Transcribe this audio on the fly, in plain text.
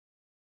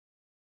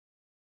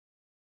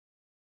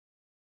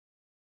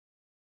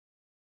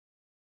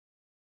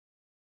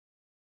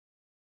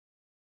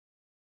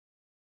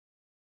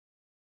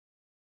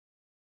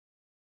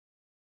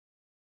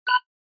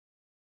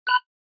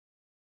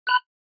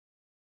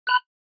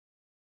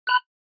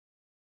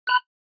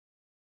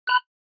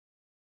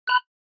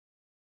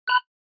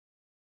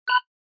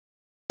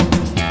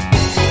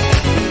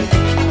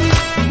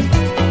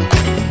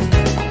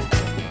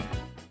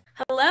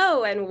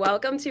Hello, and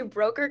welcome to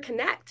Broker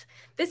Connect.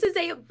 This is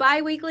a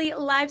bi-weekly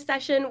live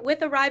session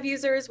with ARIVE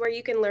users where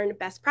you can learn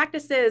best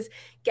practices,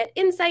 get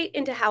insight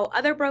into how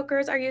other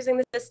brokers are using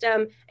the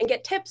system, and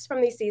get tips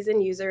from these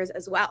seasoned users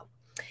as well.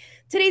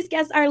 Today's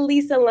guests are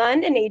Lisa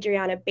Lund and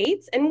Adriana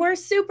Bates, and we're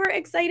super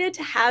excited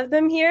to have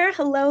them here.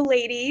 Hello,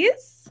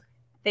 ladies.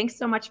 Thanks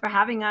so much for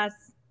having us.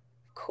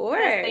 Of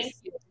course. Yes, thank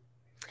you.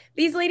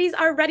 These ladies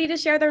are ready to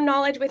share their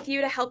knowledge with you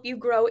to help you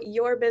grow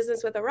your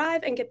business with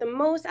ARIVE and get the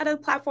most out of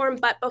the platform.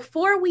 But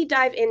before we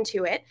dive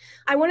into it,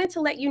 I wanted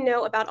to let you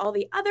know about all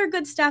the other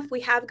good stuff we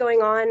have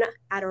going on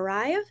at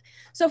ARIVE.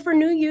 So for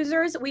new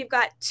users, we've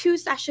got 2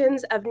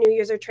 sessions of new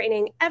user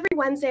training every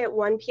Wednesday at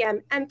 1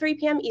 p.m. and 3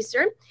 p.m.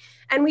 Eastern.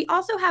 And we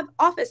also have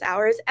office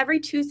hours every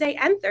Tuesday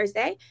and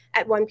Thursday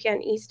at 1 p.m.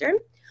 Eastern.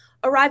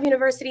 ARIVE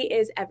University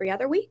is every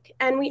other week,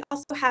 and we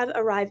also have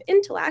ARIVE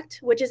Intellect,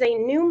 which is a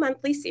new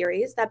monthly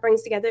series that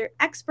brings together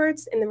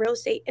experts in the real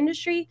estate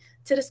industry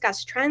to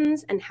discuss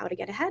trends and how to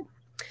get ahead.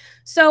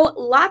 So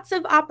lots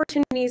of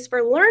opportunities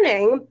for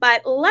learning,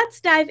 but let's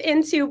dive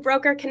into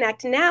Broker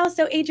Connect now.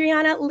 So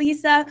Adriana,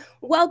 Lisa,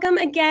 welcome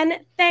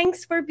again.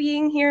 Thanks for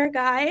being here,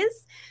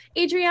 guys.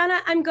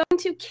 Adriana, I'm going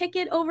to kick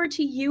it over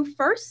to you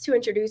first to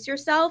introduce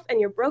yourself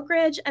and your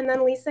brokerage, and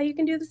then Lisa, you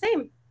can do the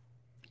same.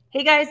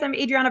 Hey guys, I'm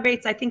Adriana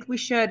Bates. I think we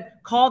should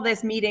call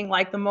this meeting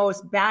like the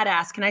most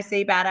badass, can I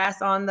say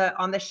badass on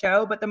the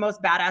show, but the most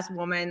badass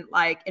woman,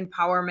 like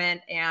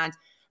empowerment and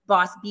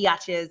boss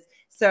biatches.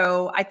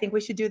 So I think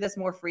we should do this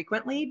more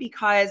frequently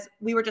because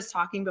we were just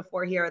talking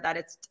before here that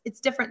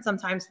it's different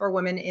sometimes for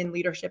women in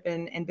leadership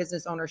and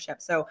business ownership.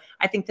 So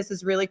I think this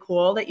is really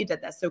cool that you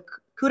did this. So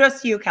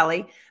kudos to you,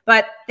 Kelly.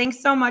 But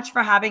thanks so much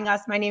for having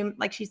us. My name,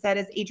 like she said,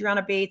 is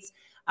Adriana Bates.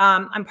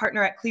 I'm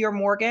partner at Clear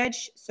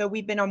Mortgage. So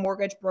we've been a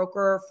mortgage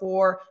broker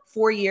for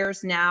 4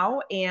 years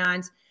now.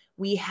 And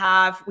we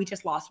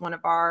just lost one of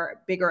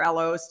our bigger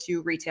LOs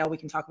to retail. We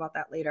can talk about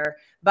that later.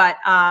 But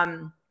as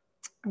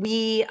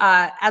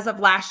of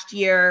last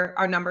year,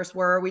 our numbers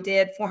were, we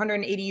did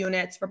 480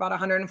 units for about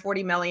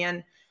 140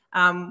 million.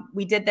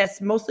 We did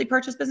this mostly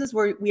purchase business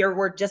where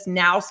we're just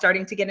now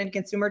starting to get into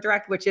consumer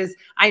direct, which is,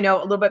 I know,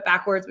 a little bit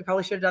backwards. We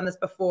probably should have done this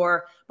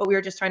before, but we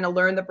were just trying to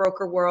learn the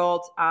broker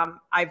world.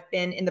 I've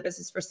been in the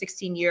business for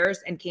 16 years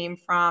and came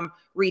from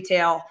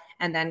retail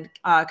and then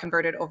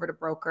converted over to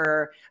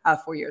broker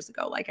 4 years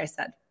ago, like I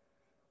said.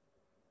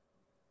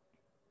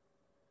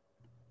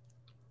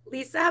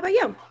 Lisa, how about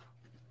you?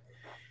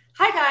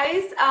 Hi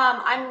guys,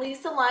 I'm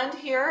Lisa Lund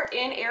here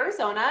in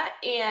Arizona,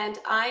 and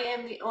I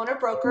am the owner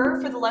broker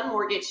for the Lund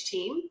Mortgage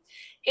team.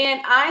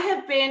 And I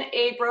have been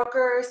a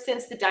broker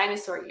since the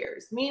dinosaur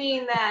years,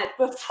 meaning that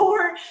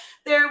before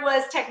there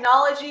was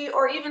technology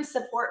or even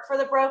support for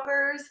the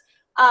brokers,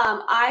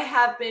 I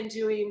have been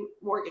doing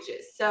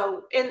mortgages.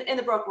 So in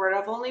the broker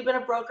world, I've only been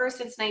a broker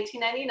since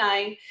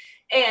 1999.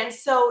 And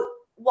so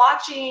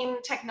watching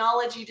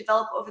technology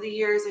develop over the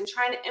years and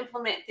trying to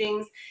implement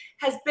things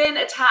has been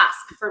a task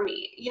for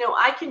me. You know,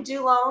 I can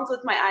do loans with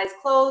my eyes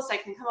closed. I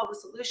can come up with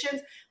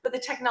solutions, but the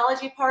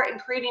technology part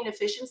and creating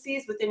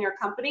efficiencies within your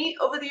company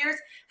over the years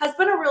has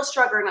been a real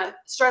struggle.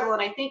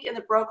 And I think in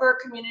the broker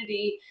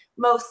community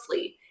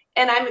mostly.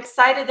 And I'm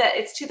excited that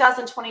it's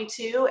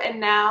 2022 and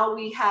now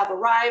we have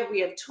ARIVE,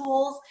 we have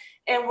tools,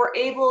 and we're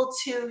able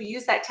to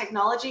use that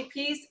technology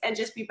piece and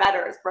just be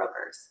better as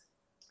brokers.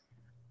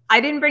 I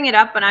didn't bring it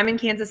up, but I'm in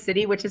Kansas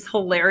City, which is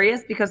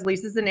hilarious because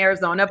Lisa's in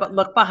Arizona, but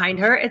look behind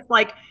her. It's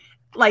like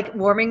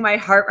warming my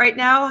heart right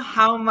now,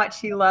 how much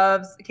she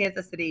loves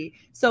Kansas City.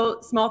 So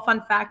small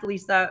fun fact,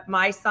 Lisa,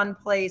 my son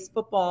plays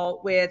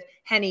football with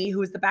Henny,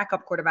 who's the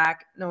backup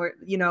quarterback,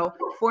 you know,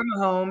 for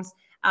Mahomes.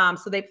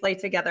 So they play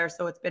together.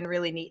 So it's been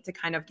really neat to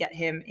kind of get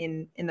him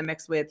in the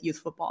mix with youth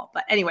football.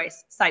 But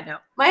anyways, side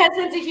note. My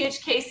husband's a huge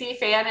KC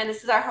fan, and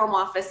this is our home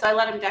office, so I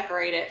let him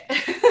decorate it.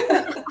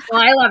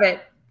 Well, I love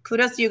it.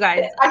 Kudos to you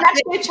guys. I'm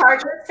actually a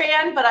Chargers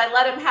fan, but I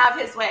let him have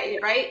his way,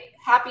 right?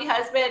 Happy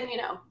husband, you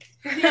know.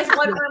 He has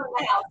one room in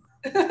the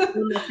house.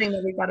 One more thing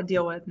that we've got to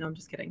deal with. No, I'm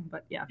just kidding.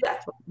 But yeah.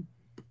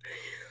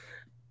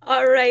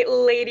 All right,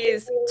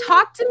 ladies,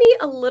 talk to me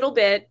a little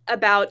bit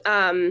about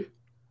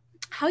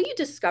how you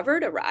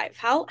discovered ARIVE.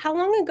 How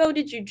long ago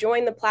did you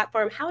join the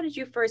platform? How did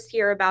you first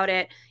hear about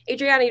it?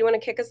 Adriana, you want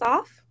to kick us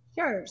off?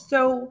 Sure.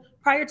 So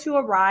prior to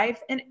ARIVE,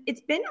 and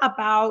it's been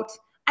about,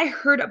 I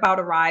heard about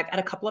ARIVE at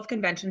a couple of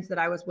conventions that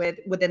I was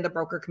within the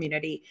broker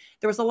community.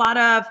 There was a lot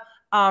of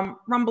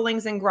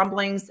rumblings and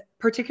grumblings,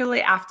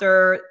 particularly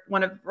after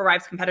one of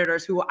ARIVE's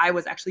competitors, who I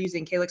was actually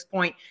using, Calyx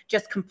Point,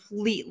 just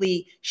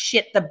completely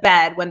shit the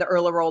bed when the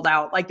ERLA rolled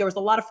out. Like there was a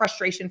lot of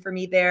frustration for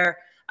me there.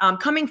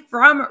 Coming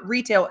from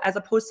retail, as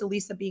opposed to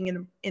Lisa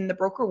being in the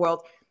broker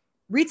world,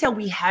 retail,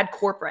 we had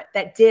corporate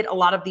that did a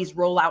lot of these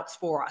rollouts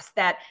for us,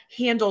 that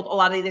handled a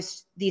lot of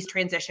these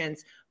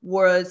transitions.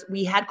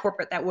 We had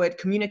corporate that would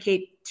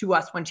communicate to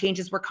us when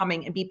changes were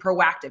coming and be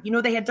proactive. You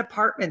know, they had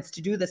departments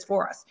to do this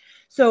for us.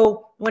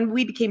 So when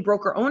we became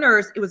broker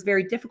owners, it was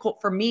very difficult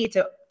for me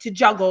to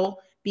juggle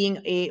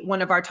being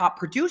one of our top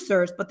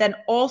producers, but then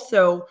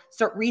also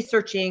start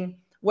researching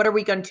what are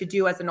we going to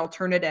do as an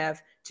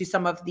alternative to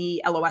some of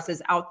the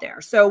LOSs out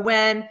there? So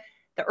when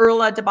the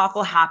Erla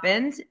debacle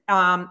happened,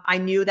 I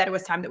knew that it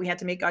was time that we had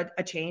to make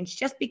a change,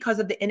 just because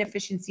of the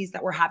inefficiencies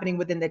that were happening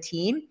within the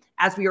team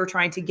as we were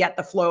trying to get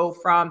the flow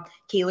from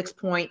Calyx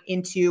Point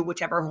into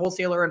whichever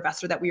wholesaler or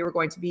investor that we were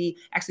going to be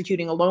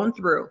executing a loan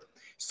through.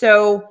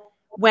 So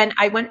when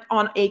I went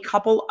on a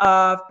couple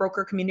of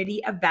broker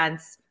community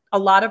events, a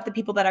lot of the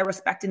people that I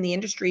respect in the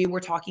industry were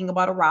talking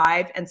about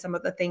ARIVE and some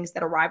of the things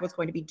that ARIVE was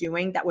going to be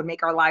doing that would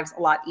make our lives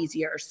a lot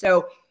easier.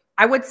 So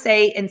I would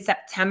say in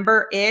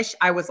September-ish,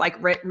 I was like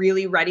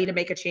really ready to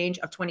make a change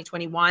of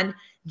 2021.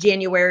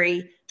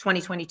 January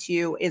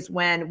 2022 is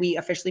when we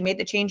officially made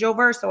the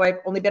changeover. So I've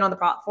only been on the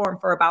platform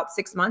for about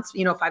 6 months,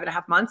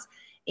 5.5 months.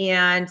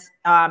 And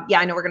yeah,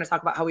 I know we're going to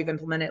talk about how we've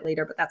implemented it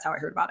later, but that's how I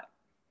heard about it.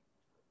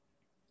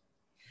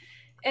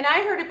 And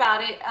I heard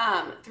about it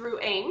through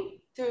AIM,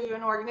 through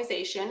an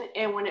organization,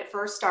 and when it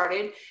first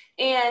started.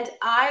 And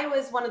I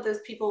was one of those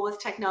people with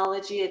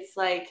technology. It's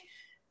like,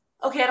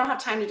 okay, I don't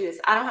have time to do this.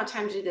 I don't have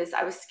time to do this.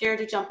 I was scared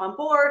to jump on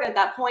board. At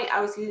that point,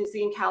 I was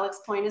using Calyx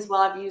Point as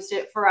well. I've used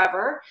it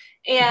forever.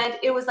 And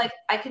it was like,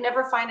 I could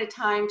never find a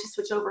time to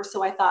switch over.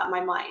 So I thought in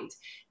my mind.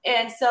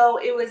 And so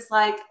it was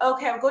like,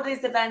 okay, I would go to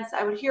these events.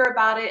 I would hear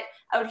about it.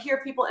 I would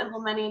hear people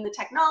implementing the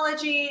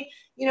technology,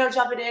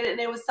 jumping in. And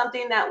it was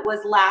something that was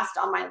last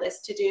on my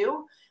list to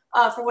do.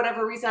 For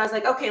whatever reason, I was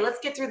like, okay, let's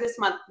get through this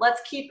month.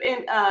 Let's keep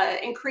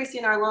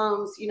increasing our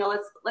loans.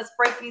 Let's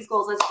break these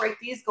goals. Let's break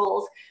these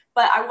goals.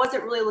 But I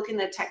wasn't really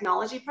looking at the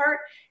technology part.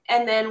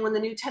 And then when the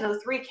new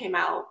 1003 came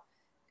out,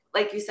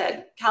 like you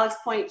said, Calyx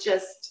Point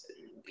just,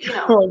 I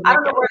don't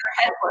know where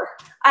their heads were.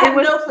 I have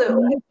no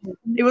clue.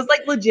 It was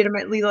like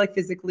legitimately like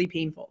physically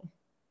painful.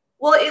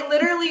 Well, it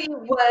literally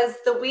was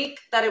the week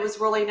that it was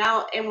rolling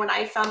out. And when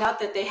I found out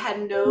that they had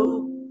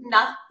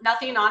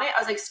nothing on it, I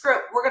was like, screw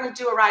it, we're going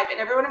to do ARIVE. And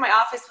everyone in my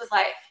office was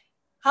like,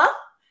 huh?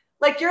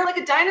 Like, you're like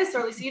a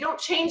dinosaur, Lisa. You don't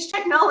change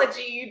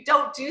technology. You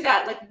don't do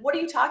that. Like, what are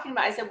you talking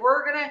about? I said,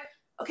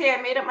 okay,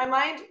 I made up my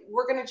mind.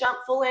 We're going to jump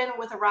full in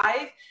with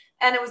ARIVE.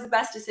 And it was the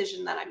best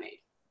decision that I made.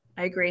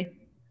 I agree.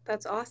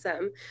 That's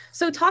awesome.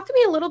 So talk to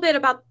me a little bit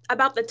about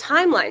the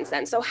timelines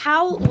then. So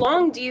how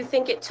long do you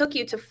think it took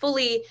you to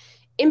fully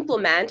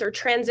implement or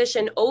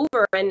transition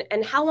over,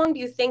 and how long do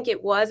you think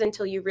it was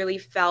until you really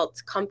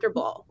felt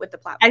comfortable with the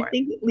platform? I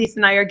think Lisa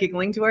and I are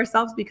giggling to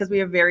ourselves because we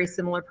have very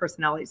similar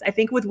personalities. I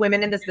think with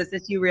women in this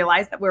business, you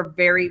realize that we're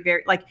very,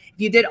 very, like, if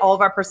you did all of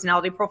our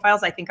personality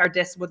profiles, I think our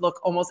discs would look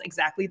almost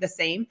exactly the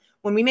same.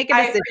 When we make a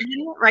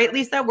decision, right,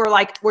 Lisa,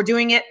 we're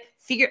doing it,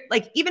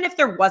 even if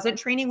there wasn't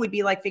training, we'd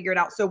be like, figure it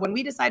out. So when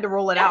we decide to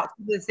roll it out,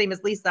 the same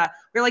as Lisa,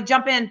 we're like,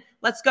 jump in,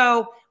 let's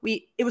go. But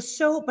it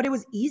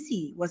was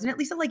easy, wasn't it,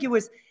 Lisa? Like, it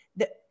was,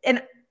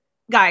 and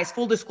guys,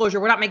 full disclosure,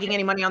 we're not making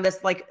any money on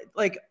this. Like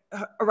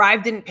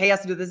ARIVE didn't pay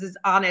us to do this. This is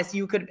honest.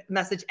 You could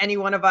message any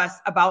one of us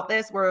about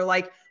this. We're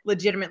like,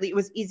 legitimately, it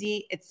was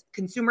easy. It's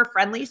consumer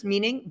friendly,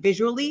 meaning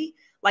visually,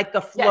 like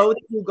the flow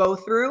that you go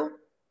through.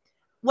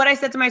 What I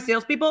said to my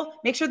salespeople,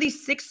 make sure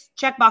these 6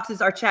 check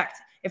boxes are checked.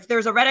 If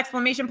there's a red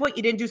exclamation point,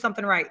 you didn't do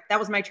something right. That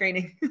was my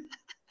training.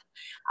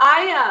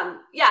 I'm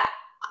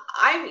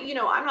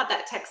not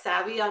that tech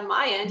savvy on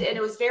my end, and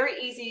it was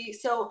very easy.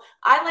 So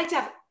I like to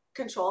have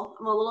control.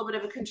 I'm a little bit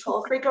of a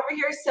control freak over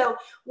here. So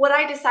what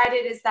I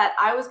decided is that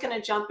I was going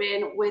to jump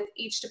in with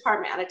each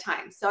department at a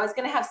time. So I was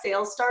going to have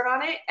sales start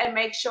on it and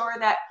make sure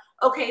that,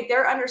 okay,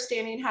 they're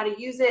understanding how to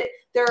use it.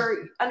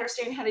 They're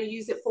understanding how to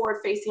use it forward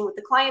facing with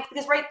the clients,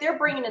 because they're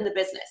bringing in the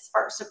business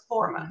first and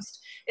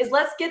foremost, is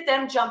let's get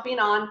them jumping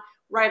on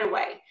right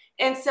away.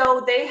 And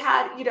so they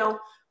had,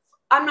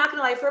 I'm not going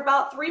to lie, for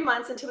about 3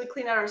 months until we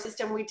cleaned out our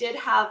system, we did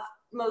have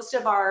most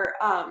of our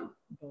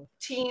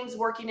teams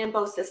working in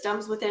both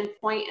systems, within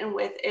Point and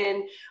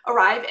within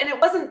ARIVE. And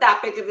it wasn't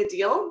that big of a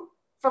deal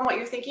from what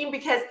you're thinking,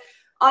 because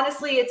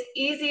honestly, it's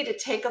easy to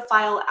take a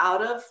file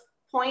out of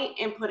Point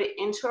and put it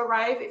into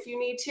ARIVE if you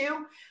need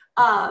to.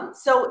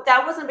 So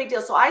that wasn't a big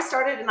deal. So I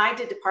started and I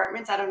did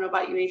departments. I don't know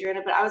about you,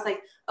 Adriana, but I was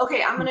like,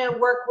 okay, I'm going to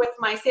work with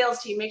my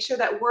sales team, make sure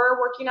that we're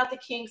working out the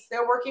kinks.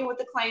 They're working with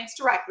the clients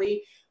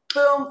directly.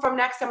 Boom. From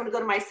next, I'm going to go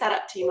to my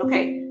setup team.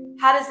 Okay,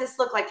 how does this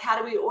look like? How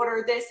do we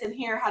order this in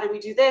here? How do we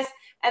do this?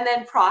 And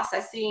then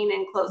processing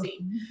and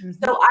closing.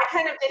 So I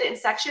kind of did it in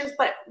sections,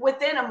 but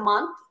within a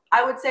month,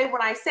 I would say,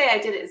 when I say I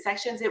did it in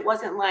sections, it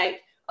wasn't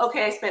like,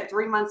 okay, I spent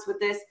 3 months with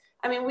this.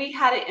 I mean, we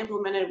had it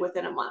implemented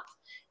within a month.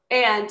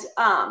 And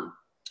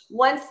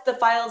once the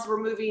files were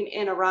moving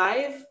in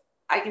ARIVE,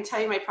 I can tell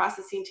you my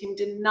processing team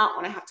did not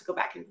want to have to go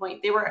back in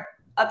Point. They were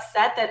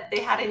upset that they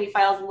had any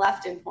files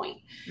left in Point,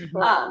 to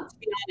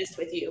be honest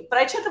with you. But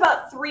I took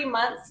about 3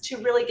 months to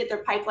really get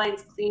their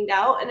pipelines cleaned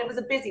out, and it was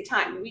a busy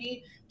time.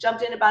 We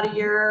jumped in about a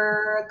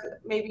year,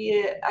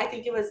 maybe I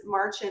think it was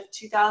March of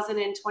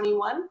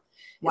 2021.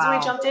 Wow. So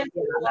we jumped in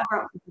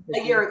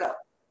a year ago.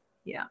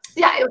 Yeah,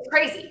 it was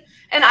crazy.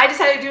 And I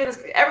decided to do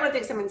this. Everyone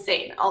thinks I'm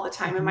insane all the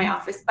time in my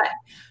office, but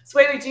it's the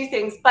way we do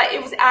things. But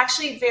it was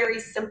actually very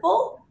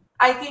simple.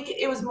 I think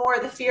it was more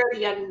the fear of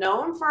the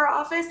unknown for our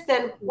office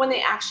than when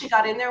they actually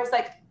got in there. It was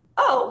like,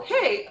 oh,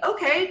 hey,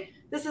 okay,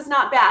 this is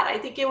not bad. I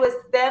think it was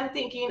them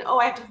thinking, oh,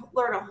 I have to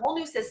learn a whole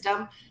new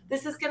system.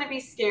 This is going to be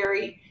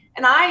scary.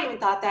 And I even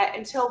thought that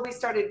until we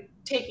started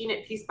taking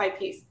it piece by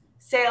piece,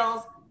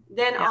 sales,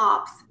 then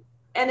ops.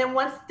 And then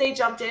once they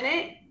jumped in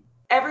it,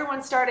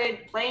 everyone started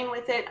playing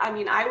with it. I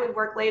mean, I would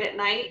work late at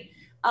night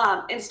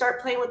and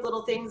start playing with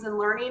little things and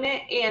learning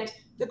it. And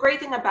the great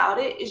thing about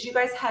it is you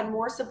guys had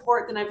more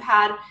support than I've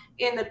had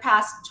in the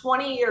past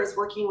 20 years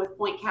working with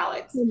Point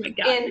Calyx in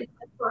the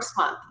first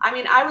month. I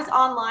mean, I was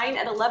online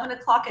at 11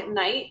 o'clock at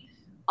night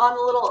on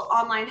the little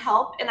online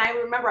help. And I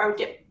remember I would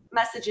get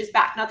messages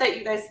back. Not that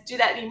you guys do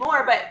that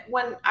anymore, but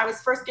when I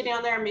was first getting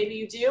on there, and maybe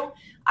you do,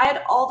 I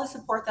had all the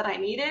support that I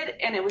needed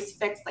and it was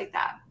fixed like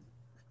that.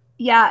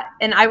 Yeah.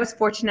 And I was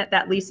fortunate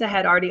that Lisa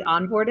had already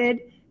onboarded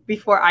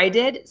before I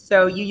did.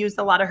 So you used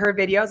a lot of her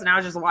videos and I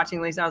was just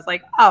watching Lisa. I was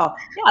like, oh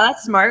yeah,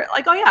 that's smart.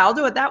 Like, oh yeah, I'll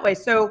do it that way.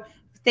 So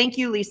thank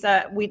you,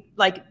 Lisa.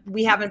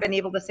 We haven't been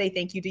able to say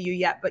thank you to you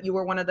yet, but you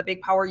were one of the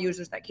big power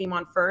users that came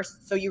on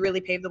first. So you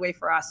really paved the way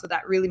for us. So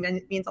that really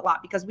means a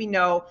lot because we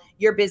know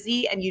you're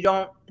busy and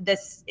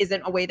this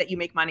isn't a way that you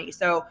make money.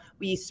 So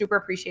we super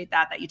appreciate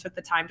that you took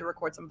the time to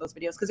record some of those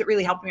videos because it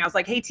really helped me. I was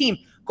like, hey team,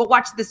 go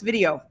watch this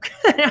video.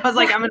 And I was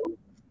like,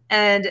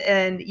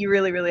 and you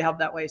really, really helped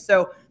that way.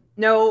 So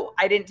no,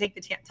 I didn't take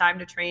the time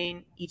to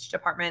train each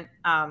department,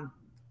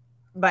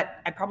 but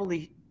I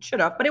probably should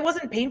have. But it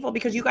wasn't painful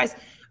because you guys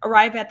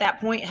ARIVE at that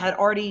point had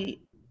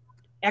already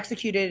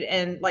executed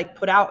and like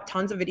put out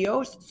tons of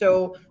videos.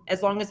 So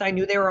as long as I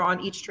knew they were on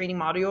each training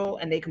module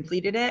and they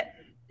completed it,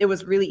 it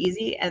was really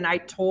easy. And I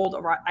told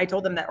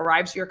them that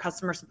ARIVE's your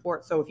customer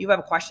support. So if you have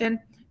a question,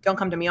 don't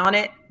come to me on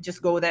it.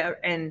 Just go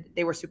there. And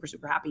they were super,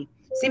 super happy.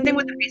 Same thing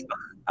with the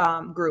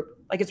Facebook group.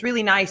 Like it's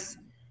really nice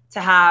to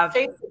have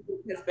has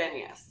been,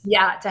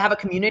 to have a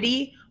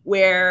community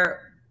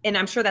where, and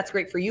I'm sure that's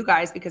great for you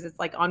guys because it's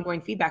like ongoing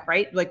feedback,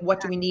 right? Like what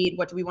do we need?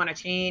 What do we want to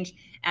change?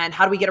 And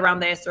how do we get around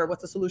this? Or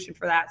what's the solution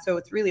for that? So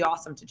it's really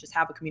awesome to just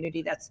have a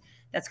community that's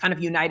kind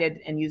of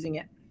united and using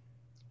it.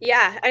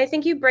 Yeah, I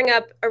think you bring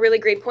up a really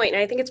great point.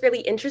 And I think it's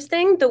really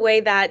interesting the way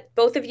that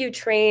both of you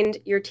trained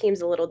your teams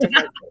a little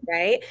differently,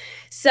 right?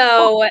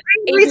 So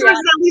resources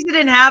that Lisa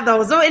didn't have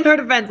those. So in her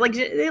defense,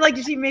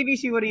 maybe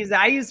she would have used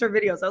that. I used her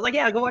videos. So I was like,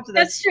 yeah, go watch this.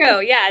 That's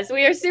true. Yes,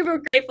 we are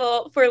super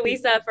grateful for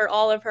Lisa for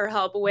all of her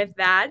help with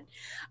that.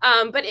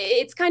 But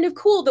it's kind of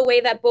cool the way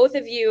that both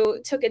of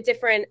you took a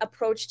different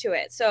approach to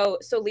it. So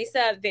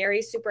Lisa,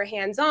 very super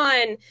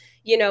hands-on,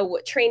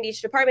 trained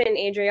each department. And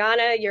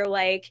Adriana, you're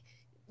like,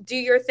 do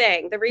your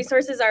thing. The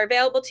resources are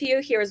available to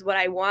you. Here's what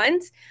I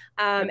want.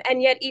 And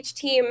yet each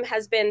team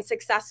has been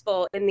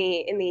successful in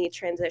the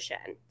transition.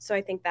 So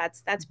I think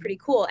that's pretty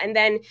cool. And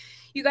then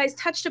you guys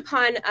touched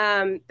upon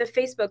the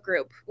Facebook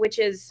group, which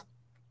is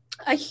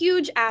a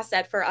huge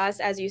asset for us.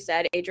 As you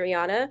said,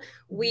 Adriana,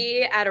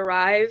 we at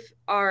ARIVE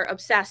are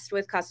obsessed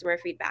with customer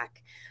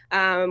feedback.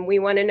 We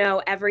want to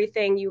know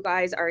everything you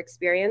guys are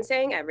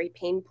experiencing, every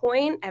pain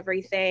point,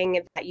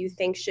 everything that you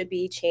think should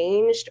be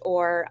changed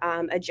or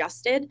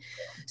adjusted.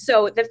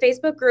 So the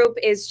Facebook group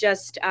is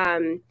just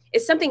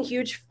is something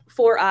huge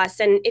for us.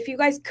 And if you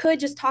guys could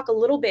just talk a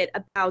little bit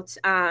about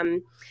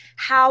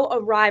how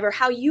ARIVE or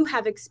how you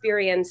have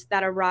experienced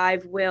that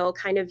ARIVE will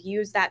kind of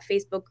use that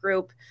Facebook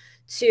group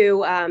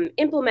to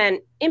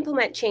implement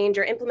change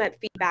or implement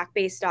feedback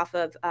based off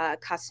of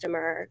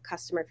customer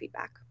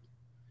feedback.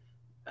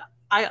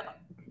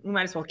 We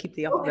might as well keep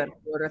the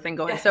alphabetical order thing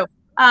going. So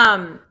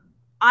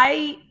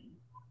I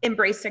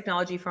embrace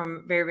technology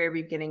from very,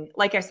 very beginning.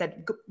 Like I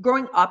said,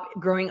 growing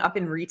up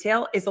in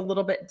retail is a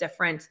little bit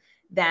different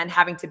than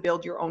having to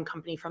build your own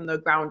company from the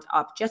ground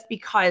up, just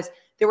because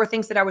there were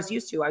things that I was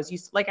used to.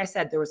 Like I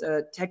said, there was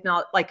a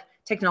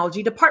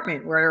technology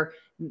department where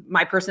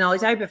my personality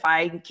type, if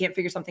I can't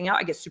figure something out,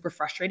 I get super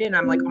frustrated. And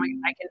I'm like, oh my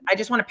God, I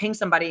just want to ping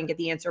somebody and get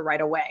the answer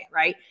right away.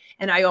 Right.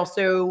 And I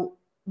also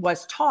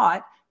was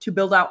taught to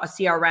build out a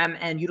CRM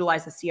and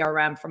utilize the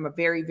CRM from a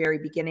very, very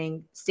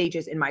beginning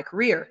stages in my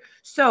career.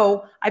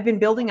 So I've been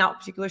building out a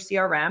particular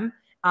CRM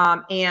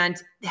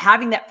and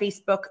having that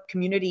Facebook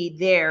community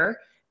there.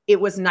 It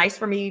was nice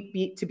for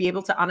me to be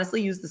able to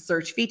honestly use the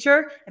search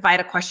feature. If I had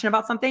a question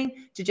about something,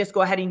 to just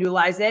go ahead and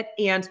utilize it.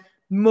 And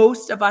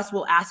most of us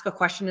will ask a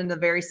question in a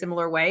very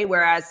similar way,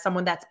 whereas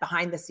someone that's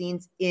behind the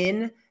scenes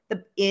in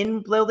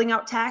building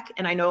out tech,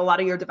 and I know a lot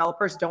of your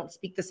developers don't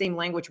speak the same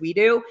language we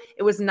do,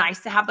 it was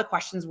nice to have the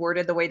questions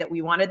worded the way that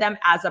we wanted them,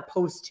 as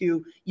opposed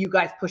to you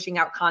guys pushing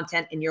out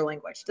content in your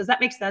language. Does that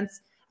make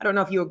sense? I don't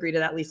know if you agree to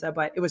that, Lisa,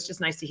 but it was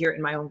just nice to hear it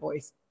in my own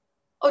voice.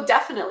 Oh,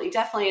 definitely.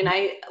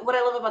 And what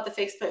I love about the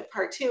Facebook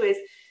part too is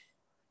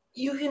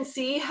you can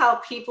see how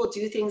people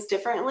do things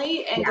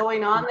differently and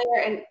going on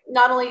there and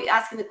not only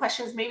asking the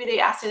questions, maybe they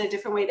asked in a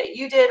different way that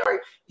you did,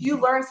 or you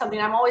learned something.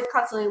 I'm always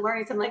constantly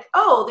learning something like,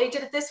 oh, they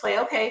did it this way.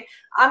 Okay,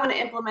 I'm going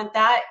to implement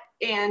that.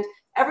 And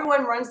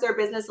everyone runs their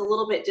business a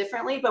little bit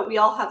differently, but we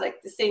all have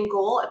like the same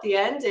goal at the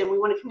end, and we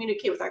want to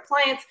communicate with our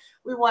clients.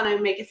 We want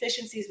to make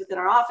efficiencies within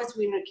our office.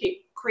 We want to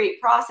create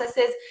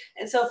processes.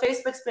 And so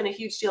Facebook's been a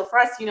huge deal for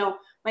us. You know,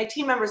 my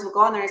team members will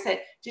go on there and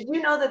say, did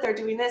you know that they're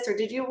doing this? Or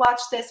did you watch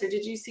this? Or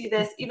did you see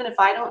this? Even if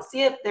I don't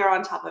see it, they're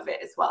on top of it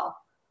as well.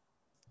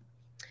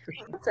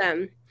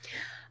 Awesome.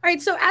 All right,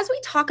 so as we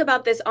talk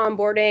about this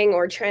onboarding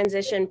or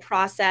transition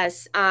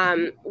process,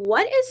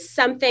 what is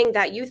something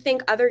that you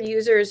think other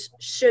users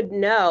should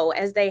know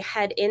as they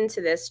head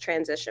into this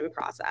transition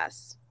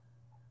process?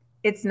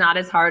 It's not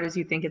as hard as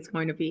you think it's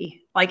going to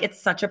be. Like, it's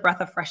such a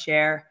breath of fresh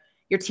air.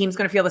 Your team's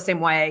going to feel the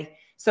same way.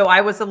 So I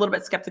was a little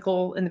bit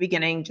skeptical in the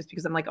beginning just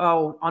because I'm like,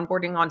 oh,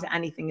 onboarding onto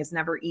anything is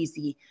never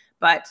easy.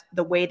 But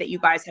the way that you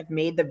guys have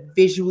made the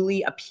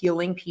visually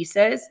appealing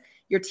pieces,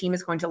 your team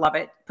is going to love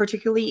it.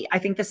 Particularly, I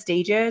think the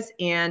stages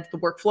and the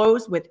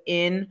workflows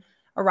within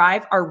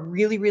ARIVE are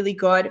really, really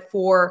good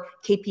for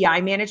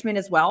KPI management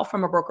as well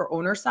from a broker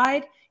owner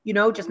side, you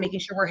know, just making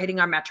sure we're hitting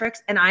our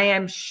metrics. And I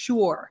am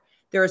sure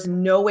there is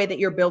no way that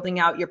you're building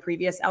out your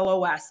previous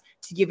LOS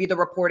to give you the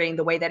reporting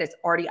the way that it's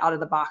already out of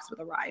the box with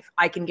ARIVE.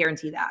 I can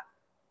guarantee that.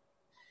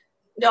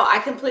 No, I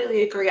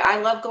completely agree. I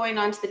love going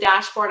onto the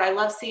dashboard. I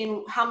love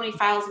seeing how many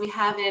files we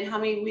have in, how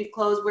many we've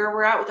closed, where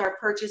we're at with our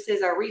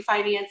purchases, our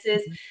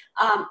refinances.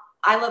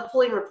 I love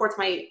pulling reports.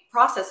 My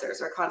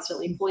processors are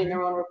constantly pulling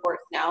their own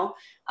reports now.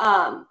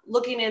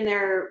 Looking in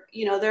their,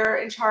 you know, they're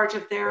in charge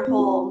of their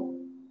whole,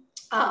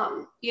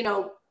 you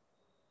know,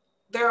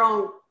 their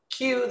own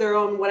queue, their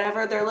own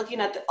whatever. They're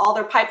looking at all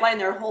their pipeline,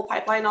 their whole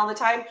pipeline all the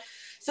time.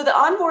 So the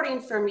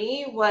onboarding for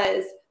me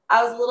was,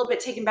 I was a little bit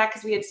taken back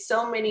because we had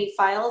so many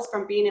files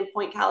from being in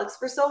Point Calyx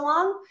for so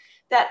long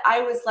that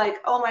I was like,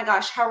 oh my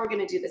gosh, how are we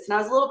going to do this? And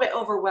I was a little bit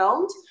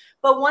overwhelmed.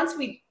 But once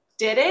we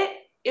did it,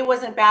 it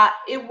wasn't bad.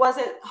 It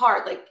wasn't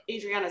hard. Like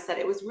Adriana said,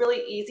 it was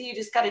really easy. You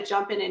just got to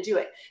jump in and do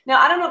it.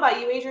 Now, I don't know about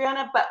you,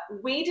 Adriana, but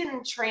we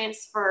didn't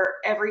transfer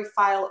every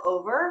file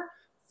over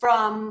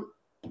from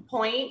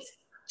Point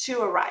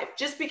to ARIVE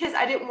just because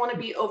I didn't want to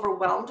be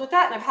overwhelmed with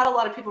that. And I've had a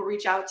lot of people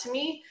reach out to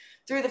me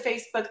through the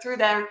Facebook, through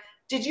there.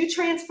 Did you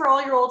transfer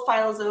all your old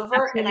files over?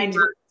 Absolutely. And I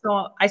did.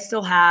 So I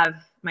still have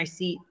my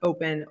seat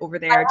open over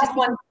there.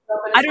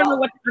 I don't know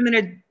what I'm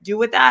going to do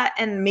with that.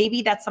 And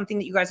maybe that's something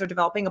that you guys are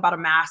developing about a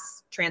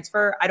mass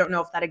transfer. I don't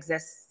know if that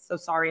exists. So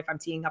sorry if I'm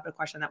teeing up a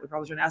question that we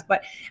probably shouldn't ask,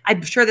 but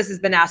I'm sure this has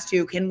been asked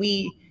too. Can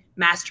we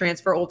mass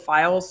transfer old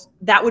files?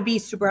 That would be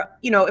super,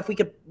 you know, if we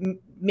could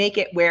make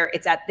it where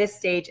it's at this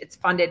stage, it's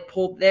funded,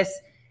 pull this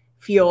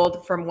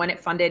field from when it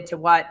funded to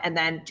what, and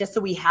then just so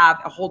we have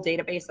a whole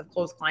database of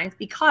closed clients,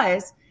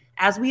 because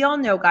as we all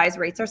know, guys,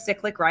 rates are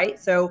cyclic, right?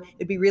 So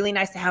it'd be really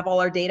nice to have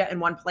all our data in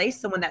one place.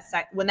 So when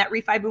that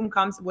refi boom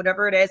comes,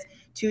 whatever it is,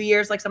 2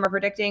 years like some are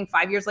predicting,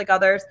 5 years like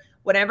others,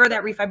 whenever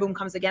that refi boom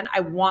comes again,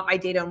 I want my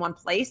data in one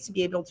place to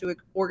be able to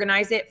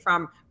organize it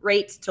from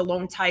rates to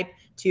loan type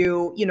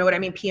to, you know what I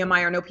mean,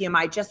 PMI or no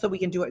PMI, just so we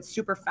can do it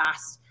super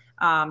fast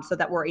so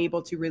that we're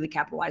able to really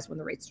capitalize when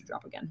the rates do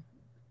drop again.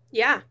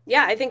 Yeah,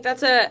 I think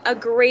that's a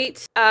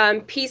great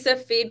piece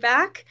of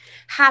feedback.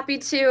 Happy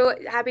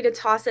to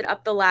toss it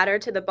up the ladder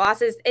to the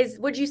bosses.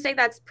 Would you say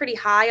that's pretty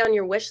high on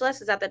your wish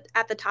list? Is that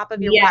at the top of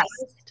your wish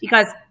list?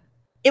 Because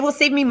it will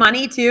save me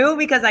money too,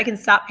 because I can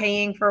stop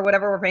paying for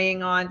whatever we're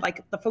paying on,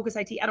 like the Focus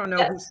IT. I don't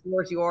know who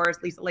scores yours,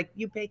 Lisa. Like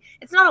you pay,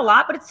 it's not a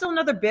lot, but it's still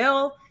another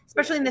bill,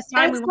 especially in this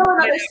time. It's still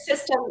another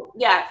system.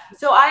 Yeah.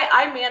 So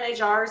I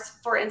manage ours,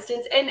 for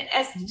instance, and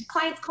as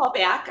clients call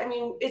back, I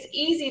mean, it's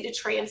easy to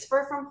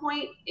transfer from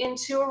Point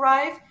into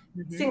ARIVE,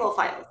 single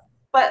files.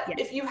 But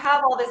if you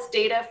have all this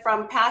data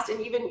from past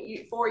and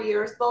even 4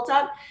 years built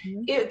up,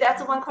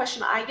 that's the one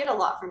question I get a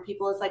lot from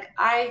people is like,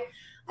 I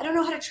don't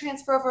know how to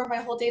transfer over my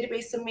whole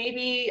database. So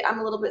maybe I'm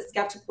a little bit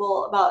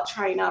skeptical about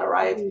trying out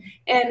ARIVE.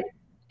 And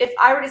if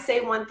I were to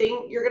say one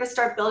thing, you're going to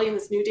start building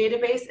this new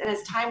database. And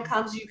as time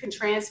comes, you can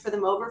transfer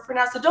them over for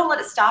now. So don't let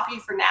it stop you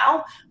for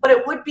now. But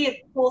it would be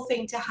a cool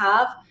thing to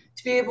have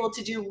to be able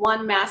to do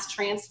one mass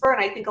transfer.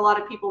 And I think a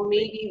lot of people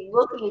may be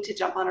looking to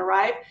jump on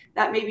ARIVE.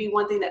 That may be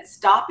one thing that's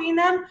stopping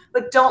them.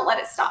 But don't let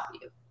it stop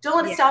you.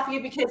 Don't let it stop you,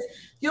 because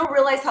you'll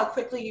realize how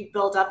quickly you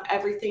build up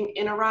everything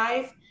in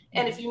ARIVE.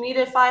 And if you need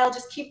a file,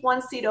 just keep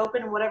one seat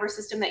open in whatever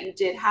system that you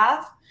did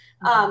have.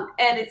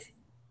 And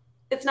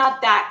it's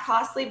not that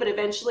costly, but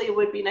eventually it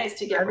would be nice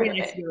to get rid of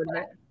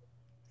it.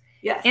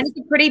 Yes. And it's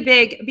a pretty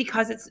big,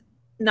 because it's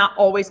not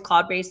always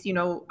cloud-based. You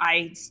know,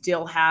 I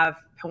still have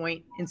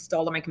Point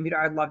installed on my computer.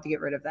 I'd love to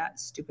get rid of that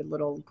stupid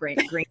little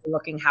grainy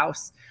looking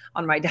house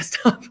on my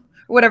desktop,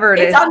 whatever it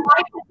is. It's on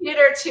my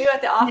computer too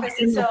at the office.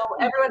 And so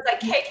everyone's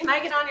like, hey, can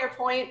I get on your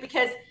Point?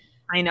 Because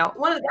I know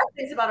one of the best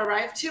things about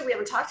ARIVE too, we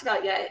haven't talked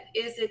about yet,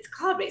 is it's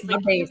cloud-based.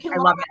 Like you can I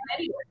love it.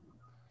 Anywhere.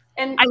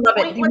 And I love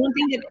it. The one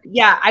thing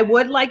that, I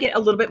would like it a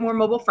little bit more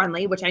mobile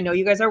friendly, which I know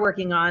you guys are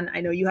working on.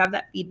 I know you have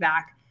that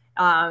feedback,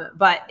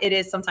 but it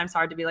is sometimes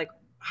hard to be like,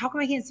 how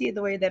come I can't see it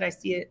the way that I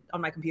see it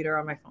on my computer or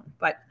on my phone?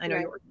 But I know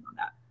you're working on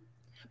that.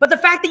 But the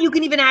fact that you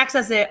can even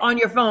access it on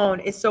your phone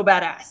is so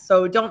badass.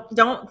 So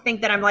don't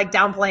think that I'm like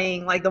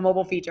downplaying like the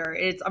mobile feature.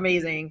 It's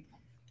amazing.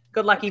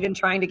 Good luck even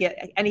trying to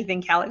get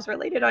anything Calix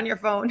related on your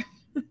phone.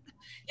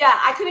 Yeah,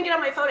 I couldn't get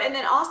on my phone. And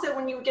then also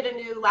when you would get a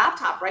new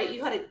laptop, right,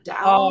 you had to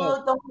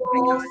download the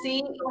whole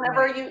scene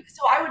whenever you,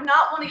 so I would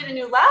not want to get a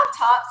new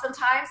laptop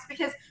sometimes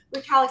because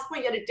with Calix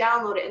Point, you had to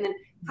download it. And then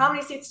how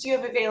many seats do you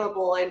have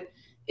available? And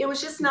it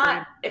was just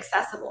not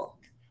accessible.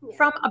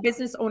 From a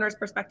business owner's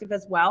perspective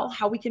as well,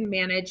 how we can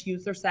manage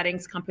user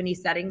settings, company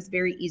settings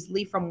very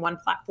easily from one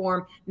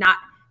platform, not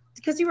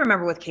because you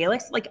remember with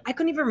Calix, like I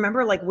couldn't even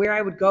remember like where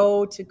I would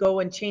go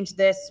and change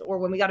this, or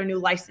when we got a new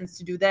license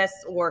to do this,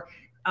 or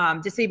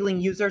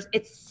disabling users.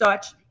 It's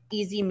such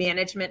easy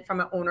management from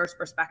an owner's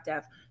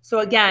perspective. So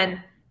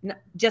again,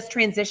 just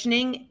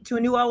transitioning to a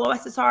new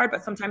LOS is hard,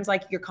 but sometimes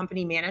like your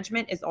company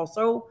management is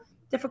also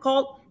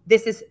difficult.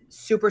 This is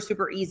super,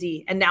 super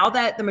easy. And now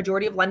that the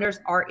majority of lenders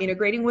are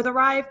integrating with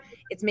ARIVE,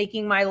 it's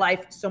making my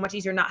life so much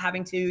easier not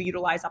having to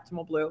utilize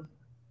Optimal Blue.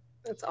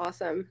 That's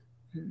awesome.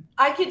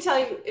 I can tell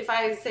you, if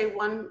I say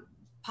one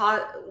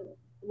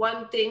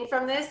thing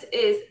from this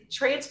is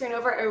transferring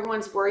over,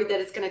 everyone's worried that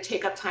it's going to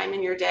take up time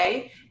in your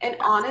day. And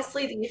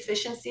honestly, the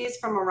efficiencies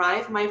from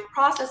ARIVE, my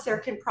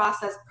processor can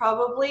process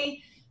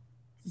probably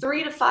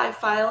 3 to 5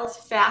 files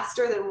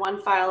faster than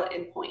one file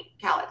in Point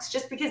Calix,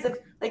 just because of,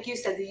 like you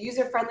said, the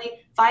user-friendly,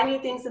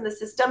 finding things in the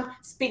system,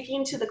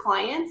 speaking to the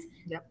clients.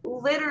 Yep.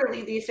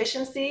 Literally, the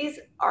efficiencies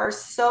are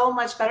so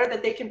much better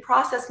that they can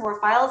process more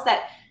files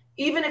that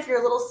even if you're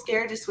a little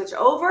scared to switch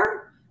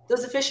over,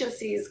 those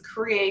efficiencies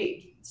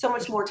create so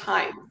much more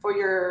time for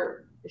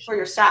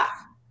your staff.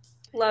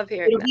 Love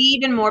hearing It'll be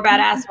even more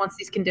badass once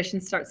these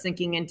conditions start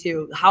sinking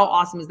into. How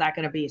awesome is that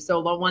going to be? So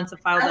once a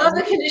file, I love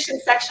the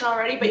conditions section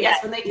already, but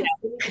yes, when they can,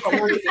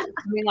 I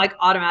mean, like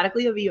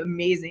automatically, it'll be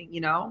amazing. You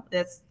know,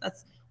 that's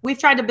we've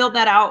tried to build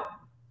that out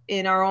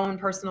in our own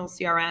personal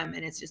CRM,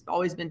 and it's just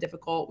always been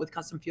difficult with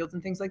custom fields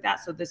and things like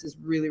that. So this is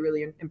really,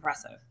 really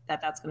impressive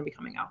that that's going to be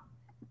coming out.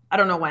 I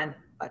don't know when,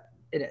 but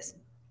it is.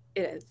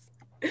 It is.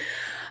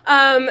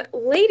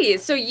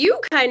 Ladies, so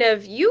you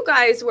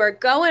guys were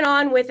going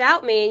on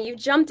without me. You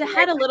jumped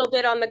ahead a little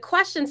bit on the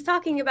questions,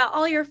 talking about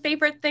all your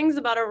favorite things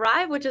about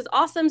ARIVE, which is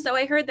awesome. So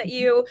I heard that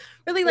you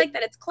really like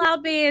that it's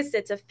cloud-based,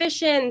 it's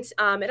efficient,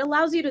 it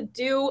allows you to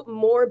do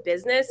more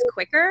business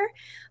quicker,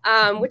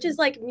 which is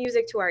like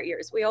music to our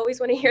ears. We always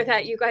want to hear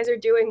that you guys are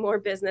doing more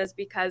business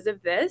because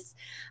of this,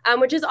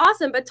 which is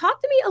awesome. But talk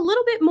to me a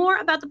little bit more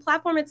about the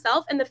platform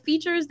itself and the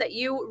features that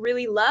you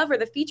really love, or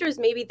the features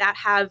maybe that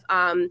have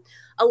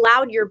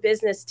allowed your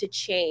business to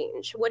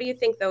change. What do you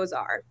think those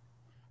are?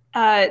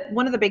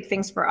 One of the big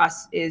things for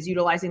us is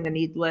utilizing the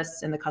need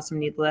lists and the custom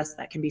need lists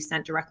that can be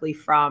sent directly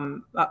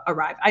from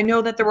ARIVE. I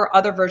know that there were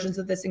other versions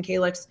of this in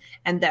Calix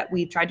and that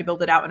we've tried to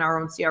build it out in our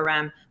own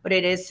CRM, but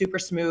it is super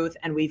smooth,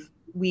 and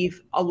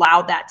we've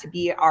allowed that to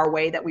be our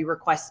way that we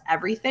request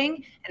everything.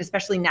 And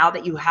especially now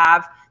that you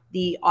have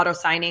the auto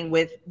signing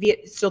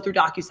still through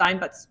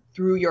DocuSign, but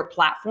through your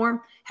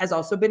platform, has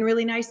also been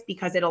really nice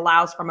because it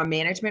allows, from a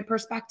management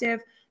perspective,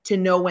 to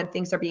know when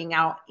things are being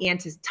out and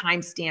to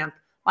timestamp.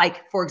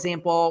 Like, for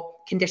example,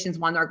 conditions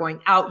 1 are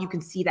going out. You can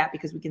see that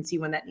because we can see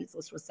when that needs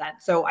list was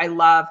sent. So I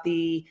love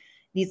the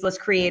needs list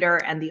creator,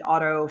 and the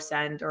auto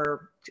send,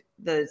 or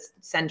the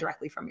send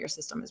directly from your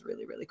system, is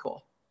really, really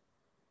cool.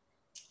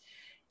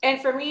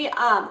 And for me,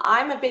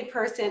 I'm a big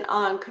person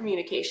on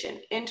communication,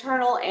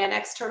 internal and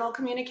external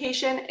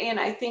communication. And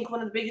I think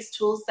one of the biggest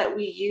tools that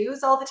we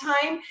use all the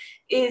time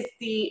is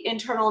the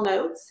internal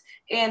notes.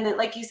 And then,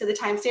 like you said, the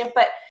timestamp.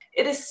 But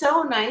it is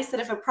so nice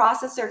that if a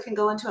processor can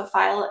go into a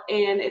file,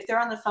 and if they're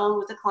on the phone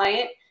with a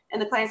client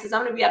and the client says,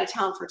 I'm going to be out of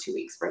town for 2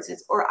 weeks, for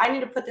instance, or I need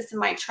to put this in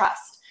my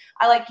trust.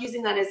 I like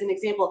using that as an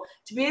example,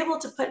 to be able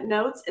to put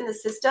notes in the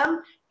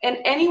system, and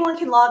anyone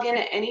can log in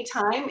at any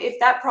time. If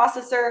that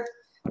processor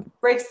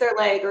breaks their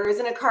leg or is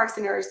in a car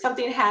accident or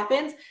something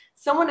happens,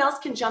 someone else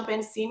can jump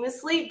in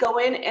seamlessly, go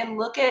in and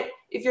look at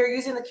if you're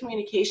using the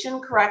communication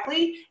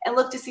correctly, and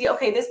look to see,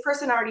 okay, this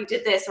person already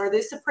did this, or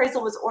this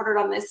appraisal was ordered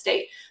on this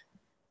date.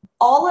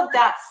 All of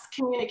that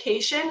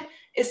communication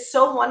is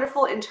so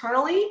wonderful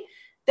internally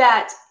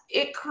that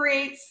it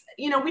creates,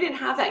 we didn't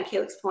have that in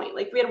Calix Point.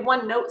 Like, we had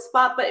one note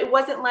spot, but it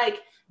wasn't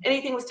like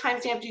anything was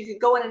timestamped. You could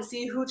go in and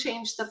see who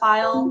changed the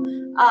file,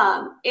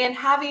 and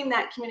having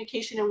that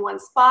communication in one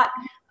spot.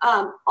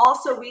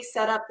 Also, we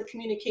set up the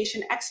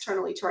communication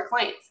externally to our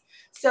clients.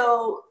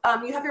 So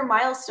you have your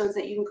milestones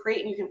that you can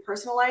create and you can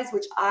personalize,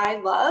 which I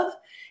love.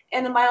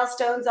 And the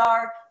milestones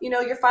are,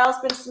 your file's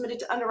been submitted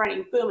to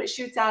underwriting. Boom, it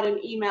shoots out an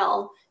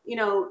email,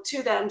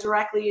 to them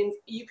directly, and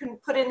you can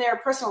put in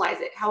there,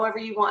 personalize it however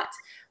you want.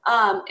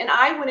 And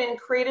I went in and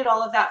created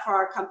all of that for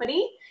our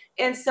company.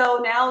 And so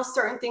now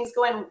certain things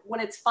go in when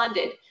it's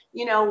funded,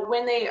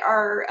 when they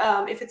are,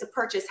 if it's a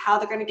purchase, how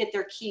they're going to get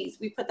their keys.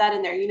 We put that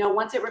in there.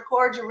 Once it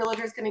records, your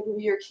realtor is going to give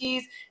you your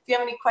keys. If you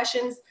have any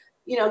questions,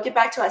 get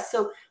back to us.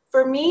 So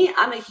for me,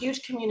 I'm a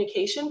huge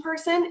communication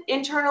person,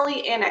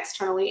 internally and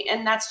externally,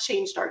 and that's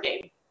changed our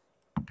game.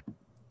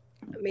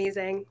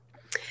 Amazing.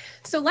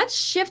 So let's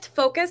shift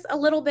focus a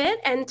little bit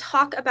and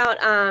talk about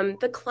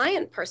the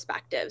client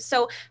perspective.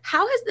 So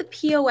how has the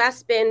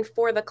POS been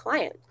for the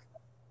client?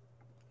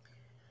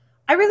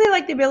 I really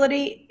like the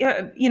ability,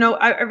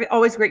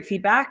 always great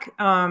feedback.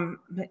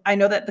 I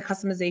know that the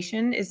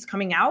customization is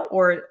coming out,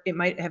 or it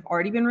might have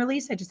already been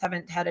released. I just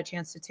haven't had a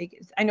chance to take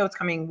it. I know it's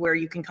coming where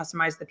you can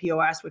customize the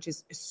POS, which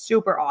is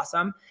super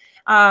awesome.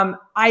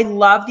 I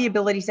love the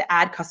ability to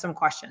add custom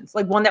questions.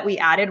 Like one that we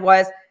added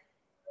was,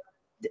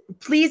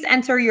 please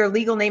enter your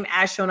legal name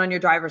as shown on your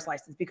driver's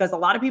license, because a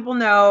lot of people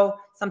know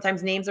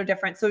sometimes names are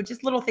different. So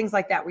just little things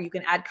like that, where you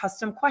can add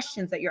custom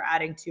questions that you're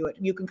adding to it.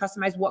 You can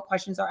customize what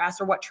questions are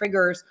asked or what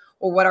triggers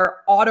or what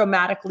are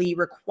automatically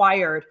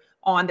required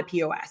on the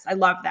POS. I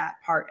love that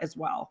part as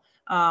well.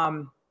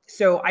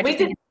 So I just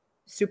think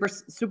it's super,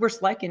 super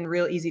slick and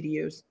real easy to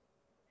use.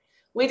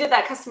 We did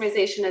that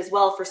customization as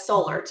well for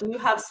solar. Do you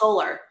have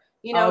solar?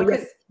 You know,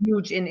 because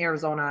huge in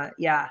Arizona.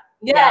 Yeah.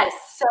 Yes.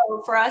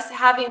 So for us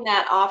having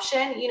that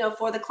option,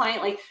 for the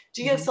client, like,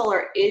 do you have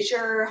solar? Is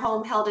your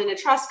home held in a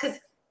trust? Because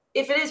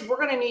if it is, we're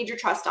going to need your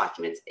trust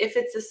documents. If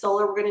it's a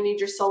solar, we're going to need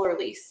your solar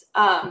lease.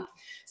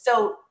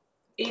 So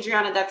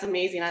Adriana, that's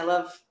amazing.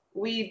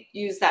 We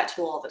use that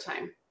tool all the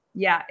time.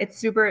 Yeah, it's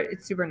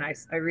super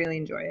nice. I really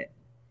enjoy it.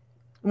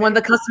 When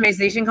the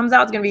customization comes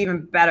out, it's going to be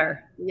even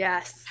better.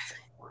 Yes.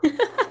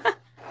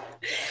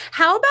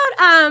 How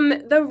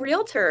about the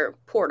realtor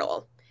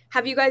portal?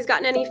 Have you guys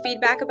gotten any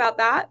feedback about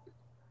that?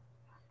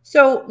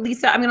 So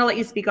Lisa, I'm going to let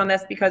you speak on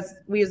this because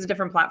we use a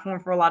different platform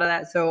for a lot of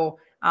that. So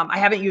I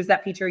haven't used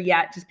that feature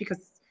yet, just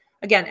because,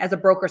 again, as a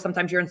broker,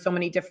 sometimes you're in so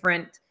many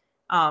different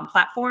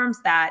platforms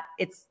that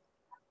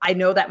I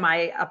know that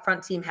my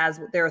upfront team has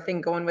their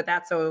thing going with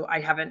that. So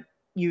I haven't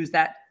used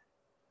that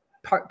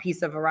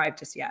piece of ARIVE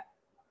just yet.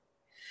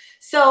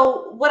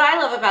 So what I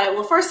love about it,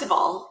 well, first of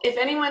all, if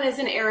anyone is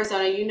in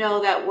Arizona, you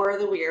know that we're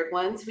the weird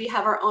ones. We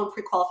have our own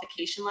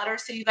pre-qualification letter.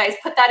 So you guys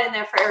put that in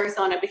there for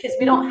Arizona, because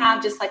we don't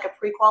have just like a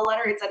pre-qual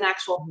letter. It's an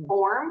actual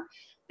form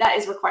that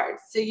is required.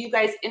 So you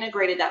guys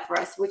integrated that for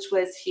us, which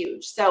was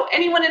huge. So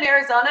anyone in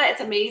Arizona,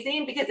 it's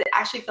amazing because it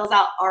actually fills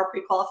out our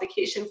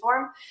pre-qualification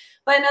form.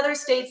 But in other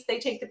states, they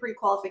take the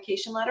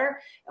pre-qualification letter.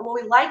 And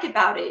what we like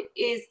about it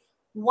is,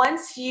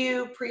 once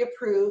you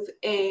pre-approve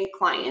a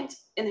client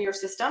in your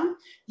system,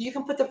 you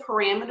can put the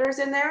parameters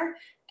in there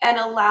and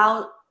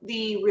allow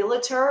the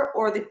realtor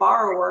or the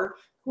borrower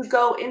to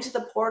go into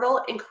the portal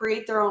and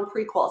create their own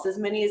pre-quals, as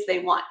many as they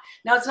want.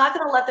 Now, it's not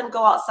going to let them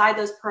go outside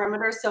those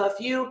parameters. So if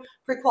you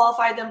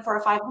pre-qualified them for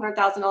a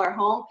 $500,000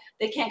 home,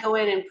 they can't go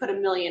in and put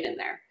 $1 million in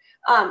there.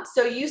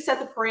 So you set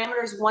the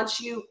parameters once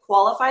you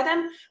qualify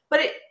them, but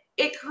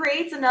it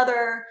creates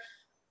another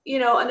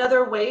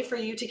way for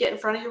you to get in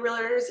front of your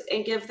realtors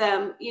and give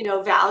them,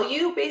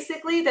 value,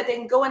 basically, that they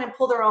can go in and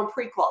pull their own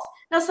pre-quals.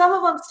 Now, some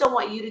of them still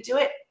want you to do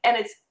it, and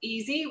it's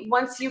easy.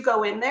 Once you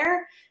go in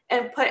there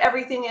and put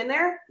everything in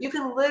there, you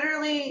can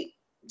literally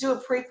do a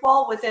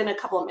pre-qual within a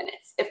couple of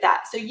minutes, if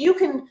that. So you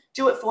can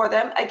do it for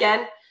them.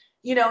 Again,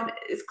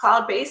 it's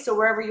cloud-based, so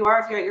wherever you are,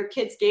 if you're at your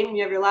kid's game and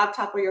you have your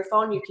laptop or your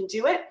phone, you can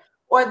do it.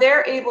 Or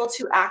they're able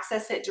to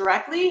access it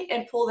directly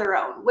and pull their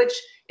own, which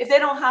if they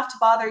don't have to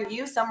bother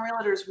you, some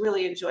realtors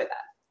really enjoy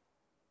that.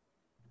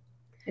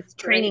 It's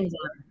training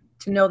them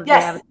to know that they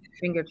have it at their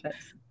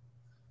fingertips.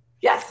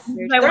 Yes.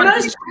 They're not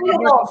as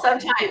trainable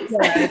sometimes.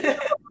 Yeah.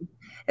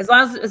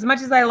 As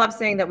much as I love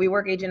saying that we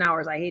work agent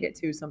hours, I hate it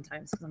too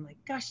sometimes, because I'm like,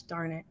 gosh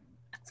darn it,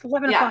 it's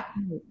 11 o'clock.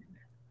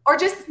 Or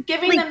just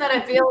giving them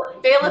that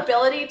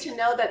availability to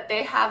know that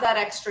they have that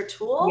extra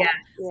tool,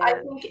 I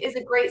think is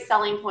a great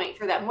selling point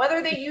for them.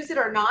 Whether they use it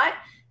or not,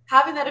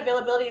 having that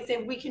availability and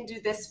saying, we can do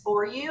this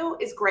for you,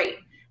 is great.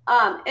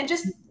 And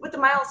just with the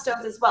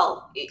milestones as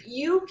well,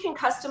 you can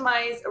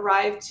customize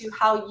ARIVE to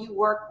how you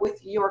work with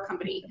your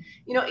company.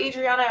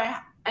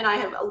 Adriana and I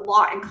have a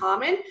lot in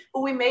common,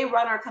 but we may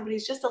run our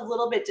companies just a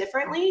little bit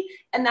differently.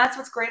 And that's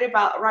what's great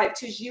about ARIVE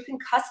too, is you can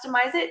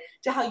customize it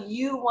to how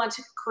you want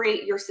to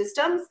create your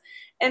systems.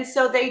 And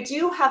so they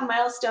do have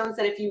milestones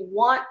that if you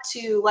want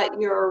to let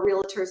your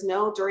realtors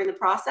know during the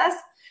process,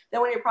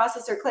 then when your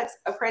processor clicks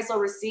appraisal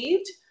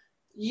received,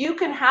 you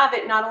can have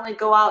it not only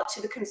go out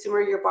to the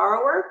consumer, your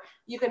borrower,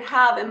 you can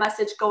have a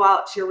message go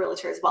out to your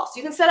realtor as well. So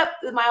you can set up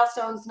the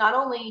milestones not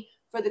only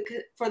for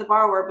the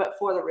borrower, but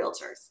for the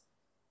realtors.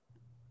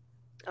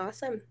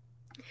 Awesome.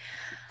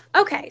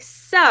 Okay,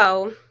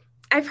 so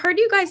I've heard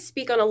you guys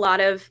speak on a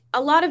lot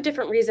of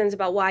different reasons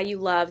about why you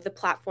love the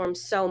platform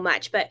so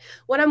much. But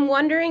what I'm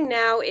wondering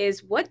now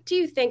is, what do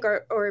you think,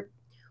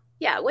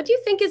 what do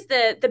you think is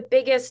the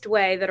biggest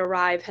way that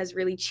ARIVE has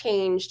really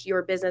changed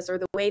your business, or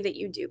the way that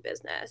you do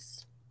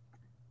business?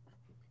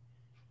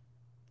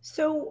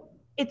 So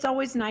it's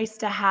always nice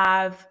to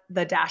have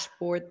the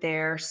dashboard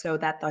there so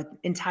that the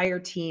entire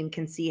team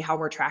can see how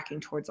we're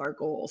tracking towards our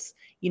goals.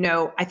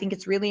 I think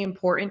it's really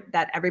important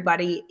that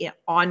everybody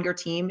on your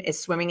team is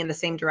swimming in the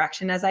same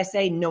direction, as I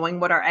say, knowing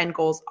what our end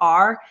goals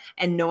are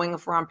and knowing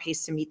if we're on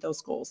pace to meet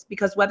those goals.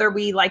 Because whether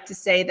we like to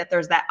say that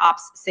there's that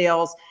ops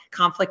sales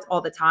conflict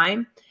all the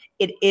time,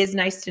 it is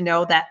nice to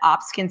know that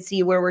ops can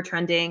see where we're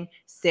trending,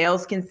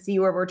 sales can see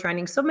where we're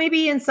trending. So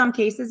maybe in some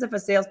cases, if a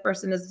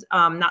salesperson is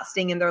not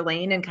staying in their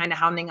lane and kind of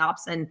hounding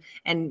ops and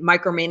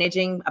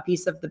micromanaging a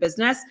piece of the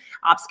business,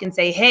 ops can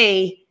say,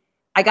 hey,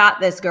 I got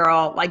this,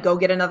 girl, like go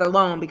get another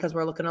loan because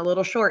we're looking a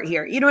little short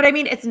here. You know what I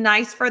mean? It's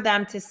nice for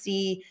them to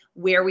see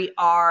where we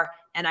are.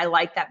 And I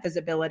like that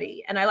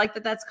visibility. And I like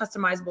that that's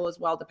customizable as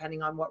well,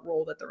 depending on what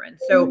role that they're in.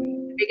 So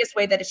the biggest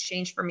way that it's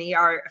changed for me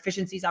are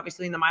efficiencies,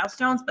 obviously in the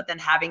milestones, but then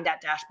having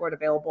that dashboard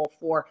available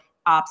for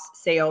ops,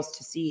 sales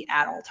to see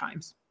at all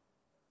times.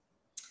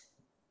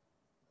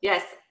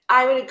 Yes,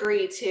 I would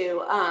agree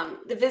too.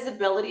 The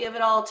visibility of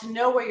it all, to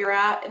know where you're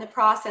at in the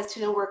process,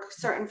 to know where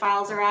certain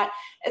files are at,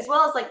 as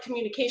well as like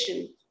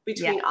communication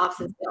between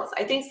ops and sales.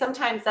 I think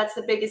sometimes that's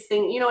the biggest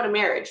thing, you know, in a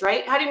marriage,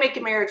 right? How do you make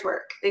a marriage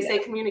work? They say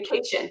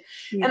communication.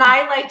 And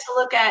I like to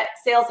look at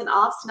sales and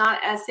ops, not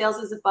as sales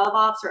is above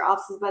ops or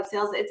ops is above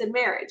sales. It's a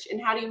marriage.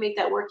 And how do you make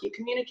that work? You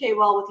communicate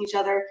well with each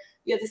other.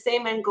 You have the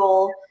same end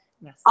goal.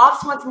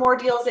 Ops wants more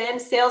deals in,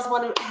 sales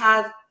want to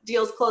have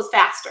deals closed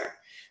faster.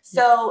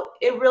 So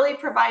it really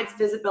provides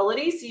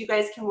visibility so you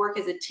guys can work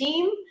as a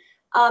team,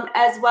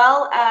 as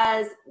well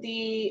as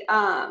the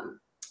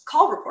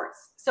call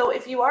reports. So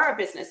if you are a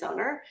business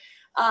owner,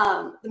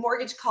 the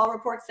mortgage call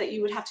reports that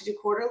you would have to do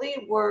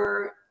quarterly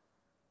were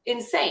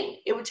insane.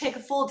 It would take a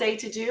full day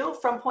to do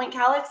from Point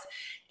Calyx,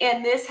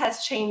 and this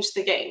has changed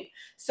the game.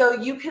 So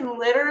you can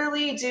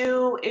literally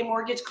do a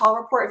mortgage call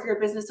report if you're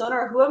a business owner,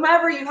 or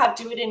whomever you have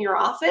do it in your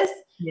office.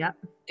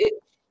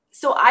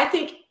 So I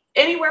think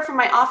anywhere from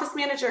my office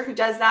manager who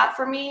does that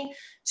for me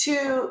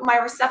to my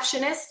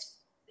receptionist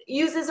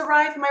uses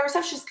ARIVE. My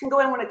receptionist can go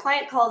in when a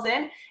client calls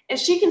in and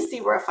she can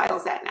see where a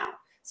file's at now.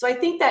 So I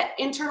think that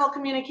internal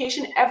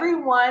communication,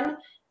 everyone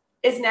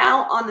is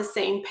now on the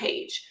same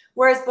page.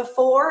 Whereas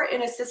before,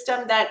 in a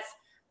system that's,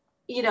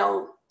 you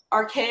know,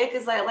 archaic,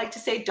 as I like to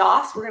say,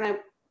 DOS, we're going to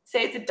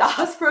say it's a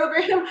DOS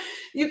program,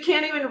 you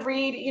can't even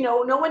read, you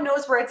know, no one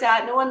knows where it's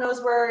at. No one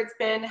knows where it's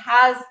been.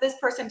 Has this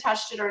person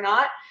touched it or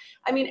not?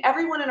 I mean,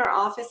 everyone in our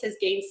office has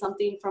gained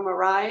something from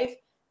ARIVE.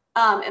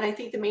 And I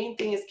think the main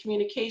thing is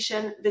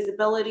communication,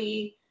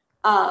 visibility,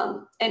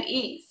 and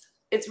ease.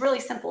 It's really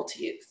simple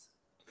to use.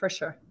 For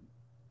sure.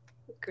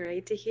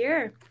 Great to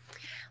hear.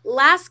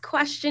 Last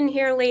question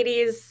here,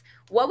 ladies.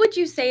 What would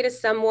you say to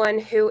someone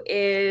who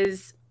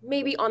is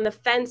maybe on the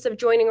fence of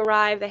joining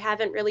ARIVE? They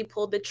haven't really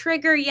pulled the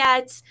trigger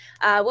yet.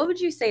 What would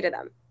you say to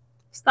them?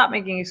 Stop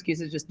making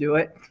excuses, just do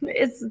it.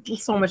 It's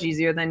so much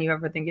easier than you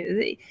ever think it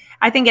is.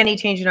 I think any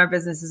change in our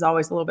business is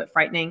always a little bit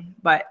frightening,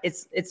 but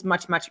it's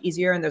much, much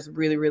easier, and there's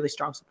really, really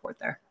strong support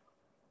there.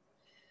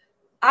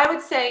 I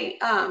would say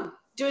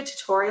do a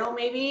tutorial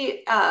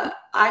maybe.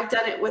 I've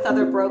done it with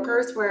other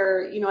brokers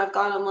where, you know, I've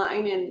gone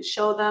online and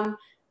show them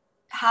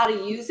how to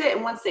use it.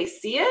 And once they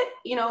see it,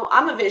 you know,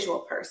 I'm a visual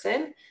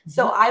person.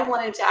 So I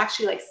wanted to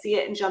actually like see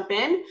it and jump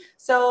in.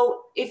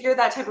 So if you're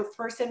that type of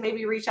person,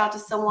 maybe reach out to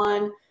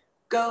someone,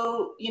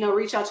 go, you know,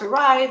 reach out to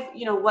ARIVE,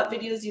 you know, what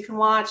videos you can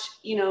watch,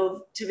 you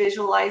know, to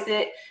visualize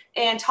it,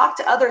 and talk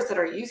to others that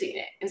are using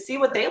it and see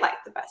what they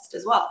like the best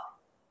as well.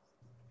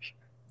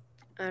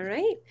 All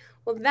right.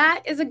 Well,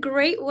 that is a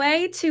great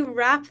way to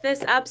wrap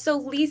this up. So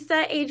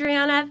Lisa,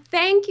 Adriana,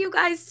 thank you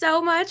guys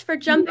so much for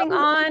jumping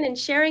on and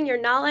sharing your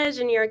knowledge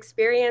and your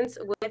experience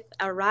with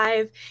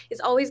ARIVE. It's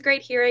always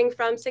great hearing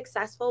from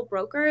successful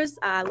brokers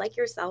like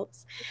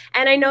yourselves.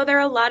 And I know there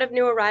are a lot of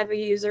new ARIVE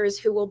users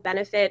who will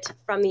benefit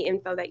from the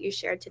info that you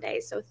shared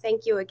today. So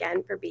thank you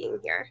again for being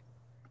here.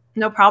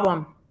 No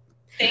problem.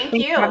 Thank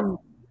you.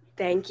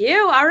 Thank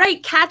you. All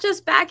right. Catch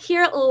us back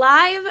here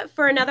live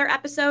for another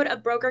episode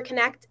of Broker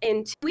Connect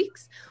in 2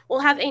 weeks. We'll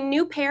have a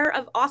new pair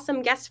of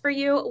awesome guests for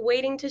you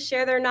waiting to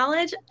share their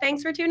knowledge.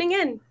 Thanks for tuning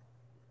in.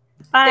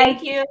 Bye.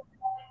 Thank you.